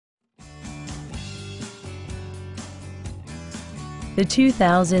the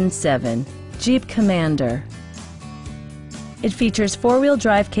 2007 Jeep Commander. It features four-wheel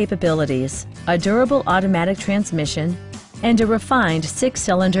drive capabilities, a durable automatic transmission, and a refined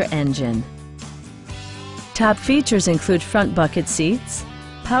six-cylinder engine. Top features include front bucket seats,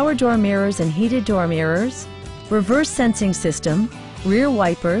 power door mirrors and heated door mirrors, reverse sensing system, rear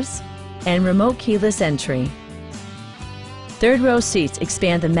wipers, and remote keyless entry. Third row seats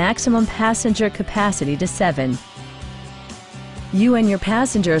expand the maximum passenger capacity to 7. You and your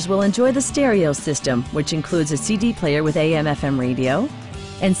passengers will enjoy the stereo system, which includes a CD player with AM/FM radio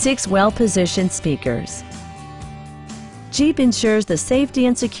and 6 well-positioned speakers. Jeep ensures the safety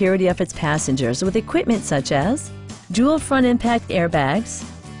and security of its passengers with equipment such as dual front impact airbags,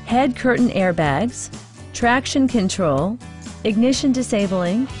 head curtain airbags, traction control, ignition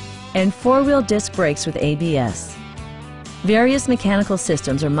disabling, and four-wheel disc brakes with ABS. Various mechanical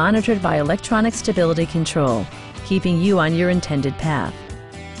systems are monitored by electronic stability control, keeping you on your intended path.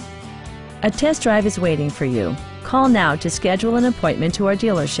 A test drive is waiting for you. Call now to schedule an appointment to our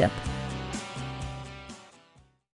dealership.